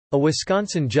A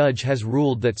Wisconsin judge has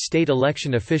ruled that state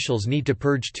election officials need to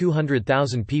purge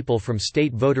 200,000 people from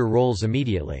state voter rolls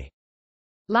immediately.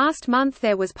 Last month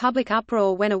there was public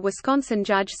uproar when a Wisconsin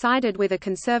judge sided with a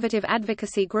conservative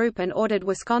advocacy group and ordered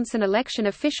Wisconsin election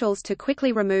officials to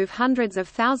quickly remove hundreds of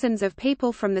thousands of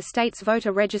people from the state's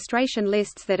voter registration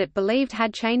lists that it believed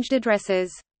had changed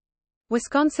addresses.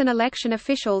 Wisconsin election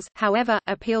officials, however,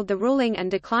 appealed the ruling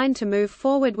and declined to move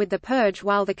forward with the purge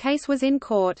while the case was in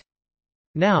court.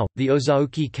 Now, the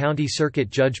Ozaukee County Circuit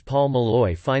Judge Paul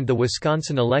Malloy fined the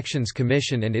Wisconsin Elections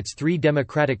Commission and its 3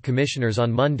 Democratic commissioners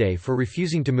on Monday for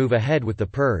refusing to move ahead with the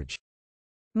purge.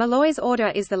 Malloy's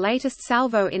order is the latest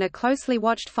salvo in a closely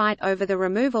watched fight over the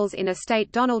removals in a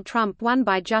state Donald Trump won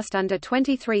by just under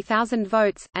 23,000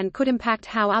 votes, and could impact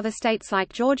how other states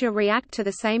like Georgia react to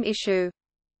the same issue.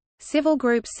 Civil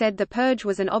groups said the purge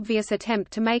was an obvious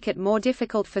attempt to make it more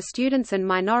difficult for students and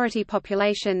minority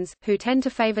populations, who tend to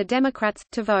favor Democrats,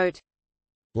 to vote.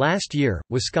 Last year,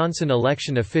 Wisconsin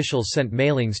election officials sent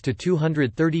mailings to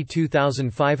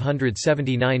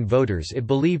 232,579 voters it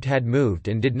believed had moved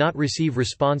and did not receive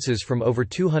responses from over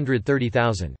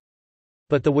 230,000.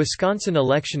 But the Wisconsin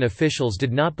election officials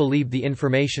did not believe the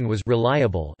information was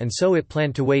reliable, and so it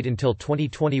planned to wait until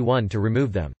 2021 to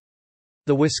remove them.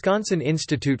 The Wisconsin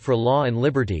Institute for Law and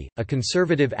Liberty, a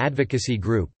conservative advocacy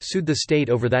group, sued the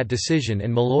state over that decision,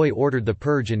 and Malloy ordered the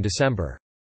purge in December.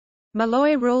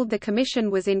 Malloy ruled the commission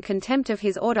was in contempt of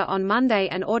his order on Monday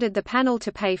and ordered the panel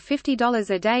to pay $50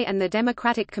 a day and the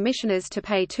Democratic commissioners to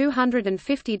pay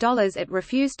 $250. It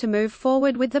refused to move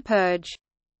forward with the purge.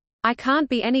 "I can't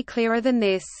be any clearer than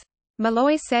this,"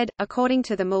 Malloy said, according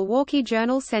to the Milwaukee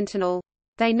Journal-Sentinel.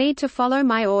 "They need to follow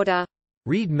my order."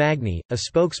 Reed Magny, a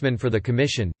spokesman for the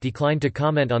commission, declined to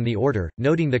comment on the order,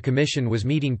 noting the commission was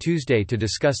meeting Tuesday to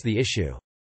discuss the issue.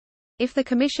 If the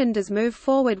commission does move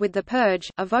forward with the purge,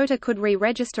 a voter could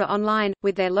re-register online,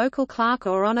 with their local clerk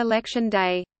or on election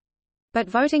day. But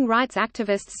voting rights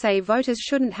activists say voters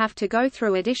shouldn't have to go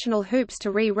through additional hoops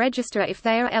to re-register if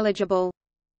they are eligible.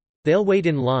 They'll wait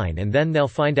in line and then they'll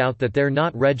find out that they're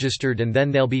not registered and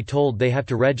then they'll be told they have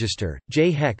to register,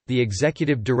 Jay Heck, the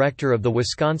executive director of the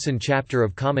Wisconsin chapter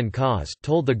of Common Cause,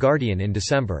 told The Guardian in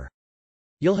December.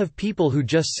 "You'll have people who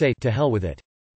just say, to hell with it.